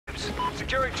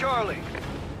Securing Charlie.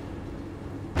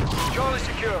 Charlie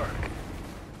secure.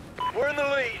 We're in the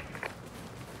lead.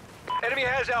 Enemy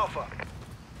has Alpha.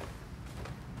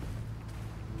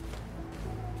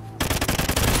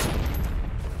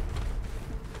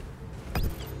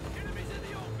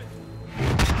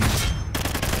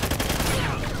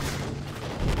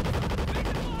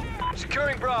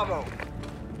 Securing Bravo.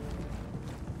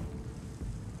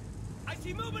 I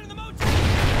see movement in the motel.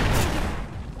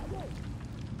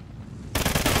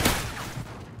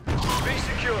 B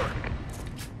secure.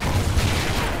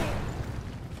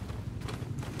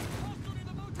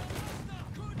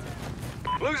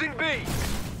 Losing B.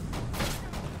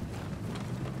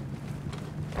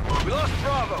 We lost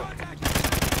Bravo.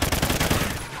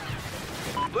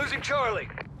 Losing Charlie.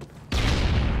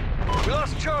 We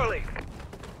lost Charlie.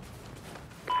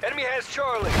 Enemy has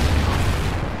Charlie.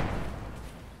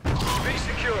 B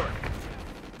secure.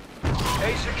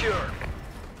 A secure.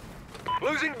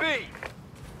 Losing B.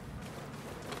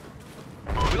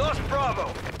 We lost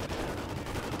Bravo.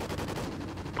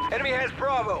 Enemy has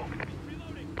Bravo.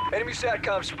 Enemy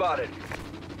SATCOM spotted.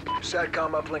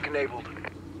 SATCOM uplink enabled.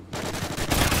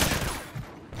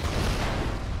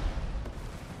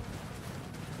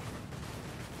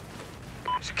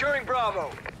 Securing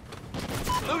Bravo.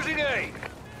 Losing A.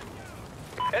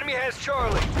 Enemy has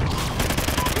Charlie.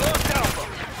 We lost Alpha.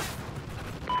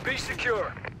 B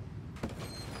secure.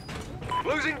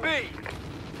 Losing B.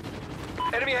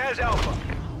 Enemy has Alpha.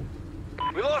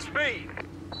 We lost B.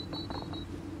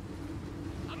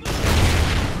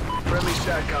 Friendly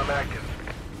SATCOM active.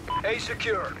 A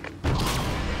secure.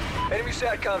 Enemy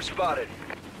SATCOM spotted.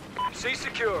 C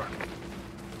secure.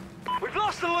 We've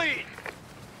lost the lead.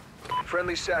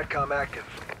 Friendly SATCOM active.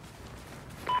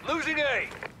 Losing A.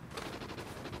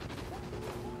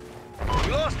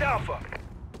 We lost Alpha.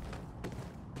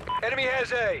 Enemy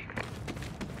has A.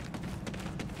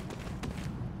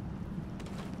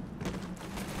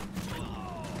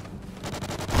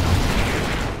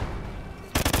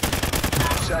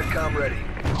 SATCOM ready.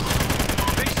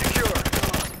 Be secure.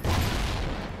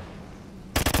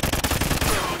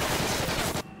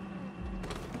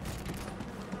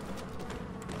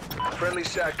 Friendly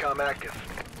SATCOM active.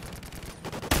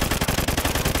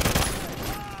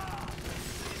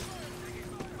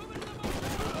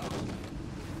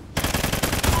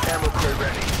 Ammo crate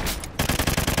ready.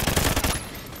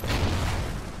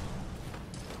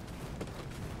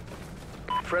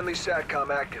 Friendly SATCOM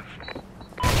active.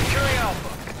 Securing Alpha.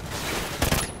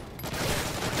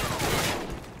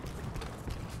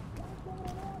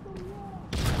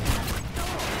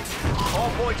 All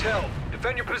points held.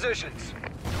 Defend your positions.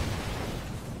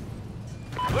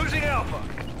 Losing Alpha.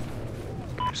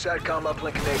 SATCOM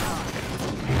uplink enabled.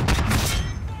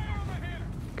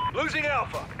 Losing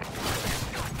Alpha.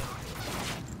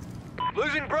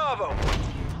 Losing Bravo.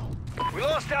 We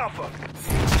lost Alpha.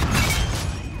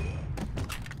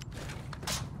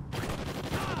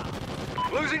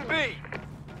 Losing B.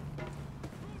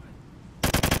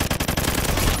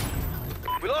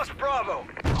 We lost Bravo.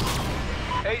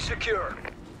 A secure.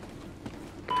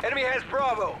 Enemy has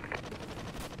Bravo.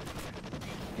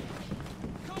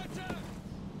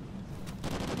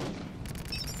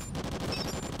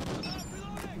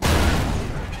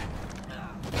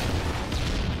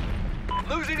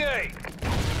 Losing A.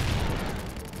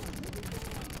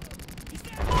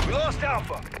 We lost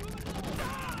Alpha.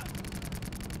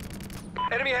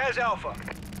 Enemy has Alpha.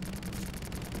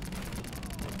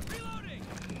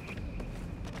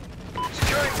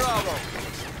 Securing Bravo.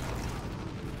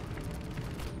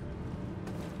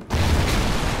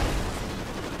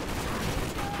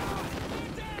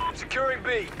 Securing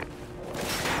B.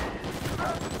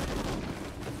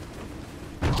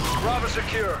 Bravo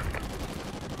secure.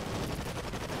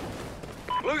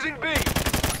 Losing B.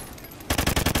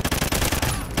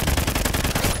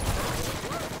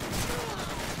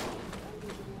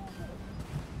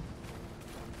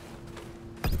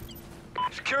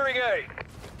 Securing A.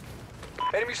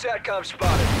 Enemy SATCOM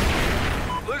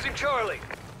spotted. Losing Charlie.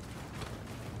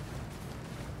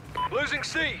 Losing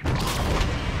C.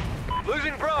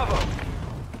 Losing Bravo.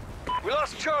 We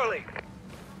lost Charlie.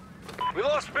 We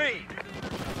lost B.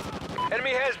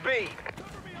 Enemy has B.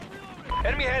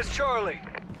 Enemy has Charlie.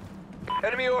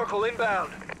 Enemy Oracle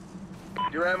inbound.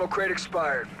 Your ammo crate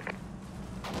expired.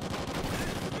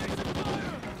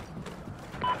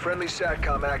 Friendly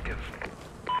SATCOM active.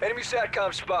 Enemy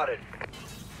SATCOM spotted.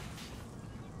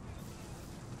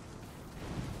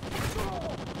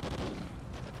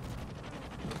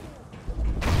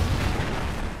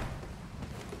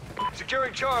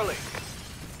 Securing Charlie.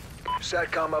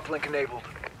 SATCOM uplink enabled.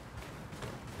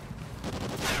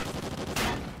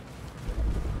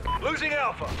 Losing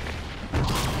Alpha.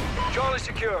 Charlie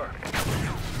secure.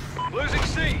 Losing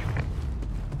C.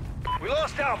 We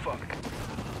lost Alpha.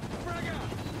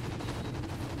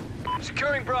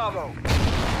 Securing Bravo.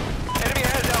 Enemy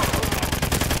has Alpha.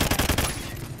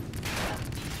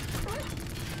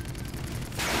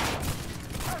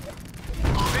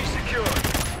 B secure.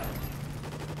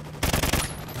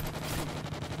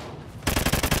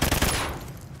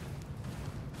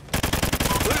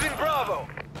 Losing Bravo.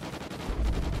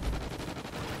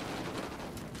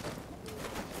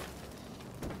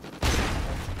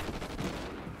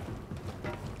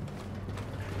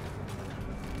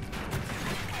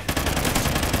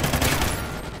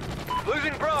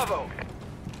 Losing Bravo.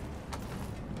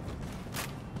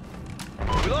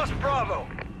 We lost Bravo.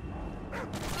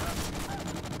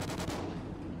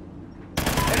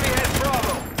 Enemy has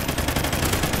Bravo.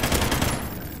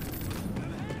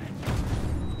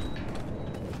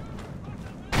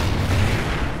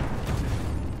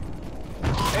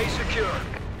 A secure.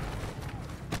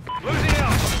 Losing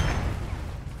Alpha.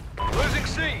 Losing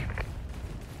C.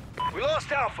 We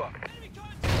lost Alpha.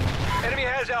 Enemy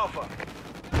has Alpha.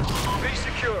 B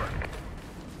secure.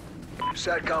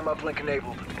 SATCOM uplink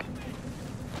enabled.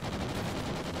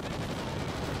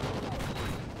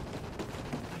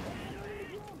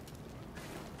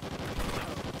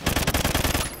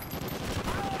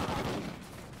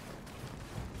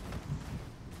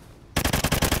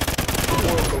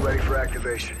 Oracle ready for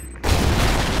activation.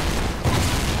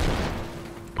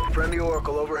 Friendly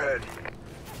Oracle overhead.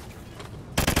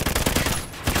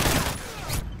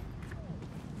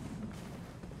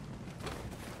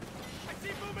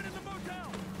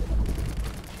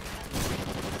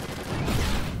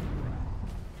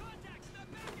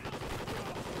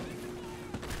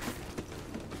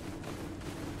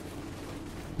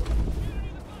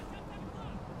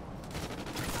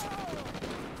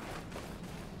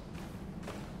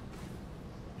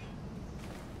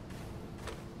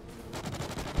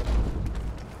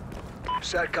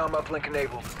 SATCOM uplink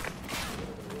enabled.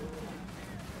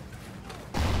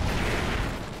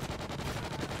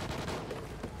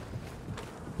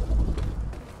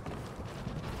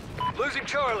 Losing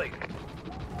Charlie.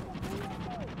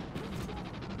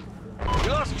 We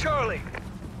lost Charlie.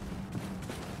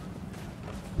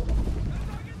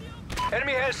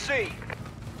 Enemy has C.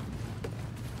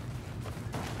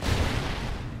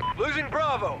 Losing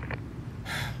Bravo.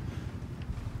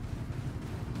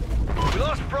 We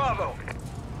lost Bravo.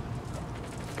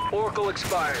 Oracle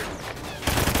expired.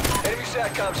 Enemy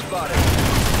SATCOM spotted.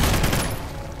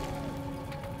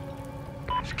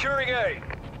 Securing A.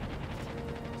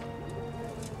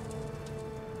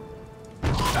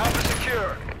 Alpha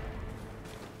secure.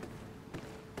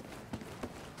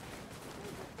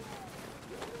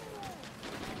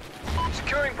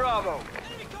 Securing Bravo.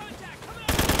 Enemy contact! Coming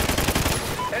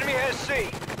up! Enemy has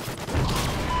C.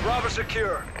 Bravo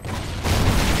secure.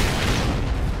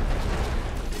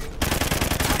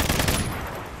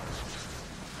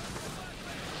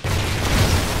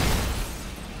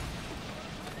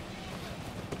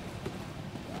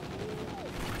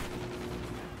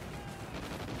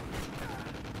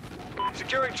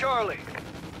 Securing Charlie.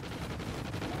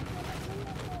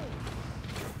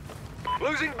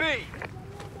 Losing B.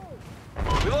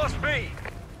 We lost B.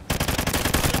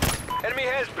 Enemy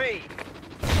has B.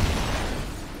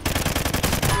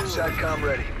 SATCOM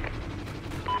ready.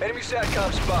 Enemy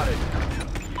SATCOM spotted.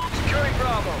 Securing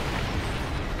Bravo.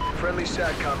 Friendly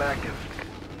SATCOM active.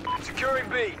 Securing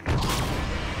B.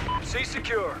 C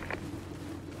secure.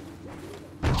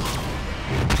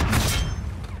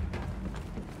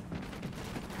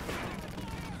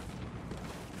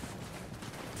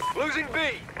 Losing B.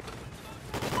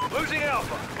 Losing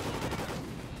Alpha.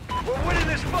 We're winning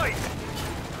this fight.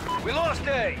 We lost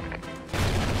A.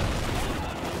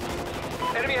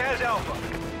 Enemy has Alpha.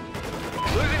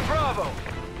 Losing Bravo.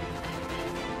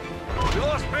 We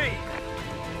lost B.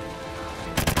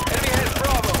 Enemy has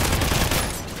Bravo.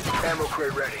 Ammo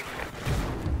crate ready.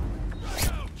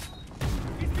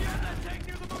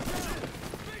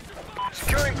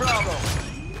 Securing Bravo.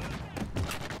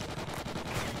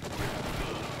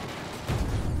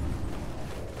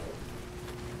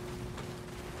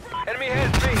 Enemy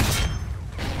has B.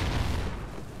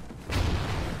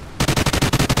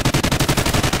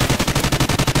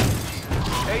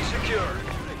 A secure.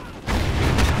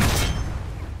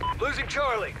 Losing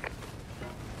Charlie.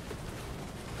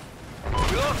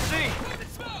 We lost C.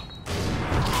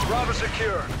 Bravo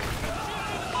secure.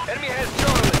 Enemy has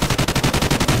Charlie.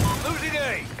 Losing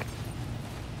A.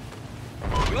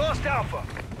 We lost Alpha.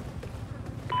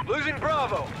 Losing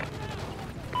Bravo.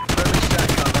 Friendly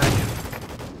SATCOM active.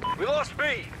 We lost B.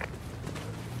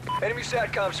 Enemy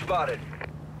SATCOM spotted.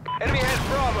 Enemy has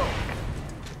Bravo.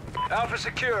 Alpha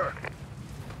secure.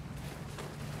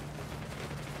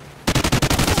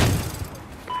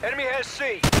 Enemy has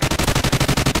C.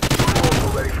 Oracle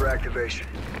ready for activation.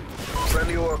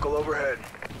 Friendly Oracle overhead.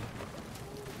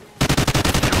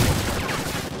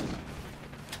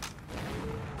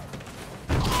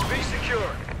 B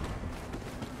secure.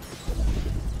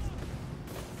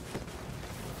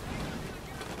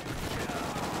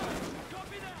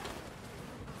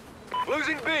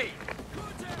 Losing B.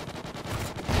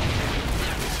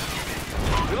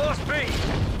 We lost B.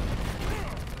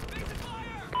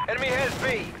 Enemy has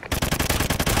B.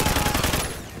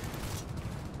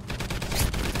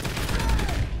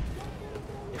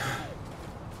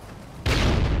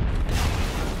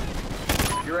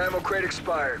 Your ammo crate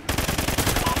expired.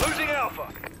 Losing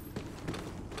Alpha.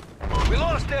 We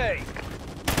lost A.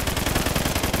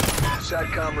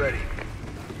 SATCOM ready.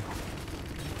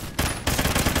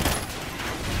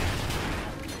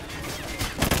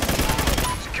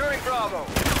 Securing Bravo.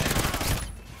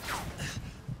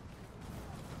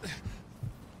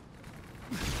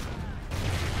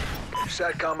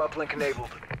 SATCOM uplink enabled.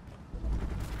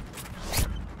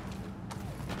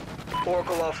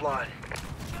 Oracle offline.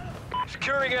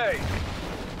 Securing A.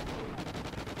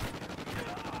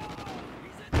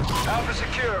 Alpha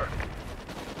secure.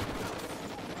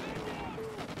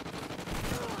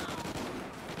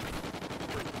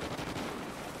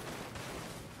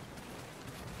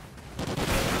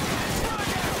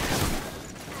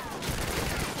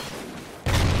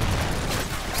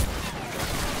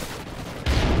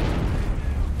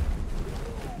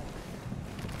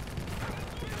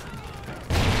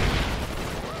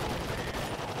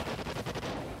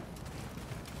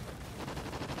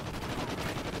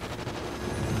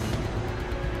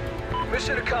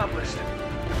 Mission accomplished.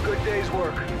 Good day's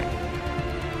work.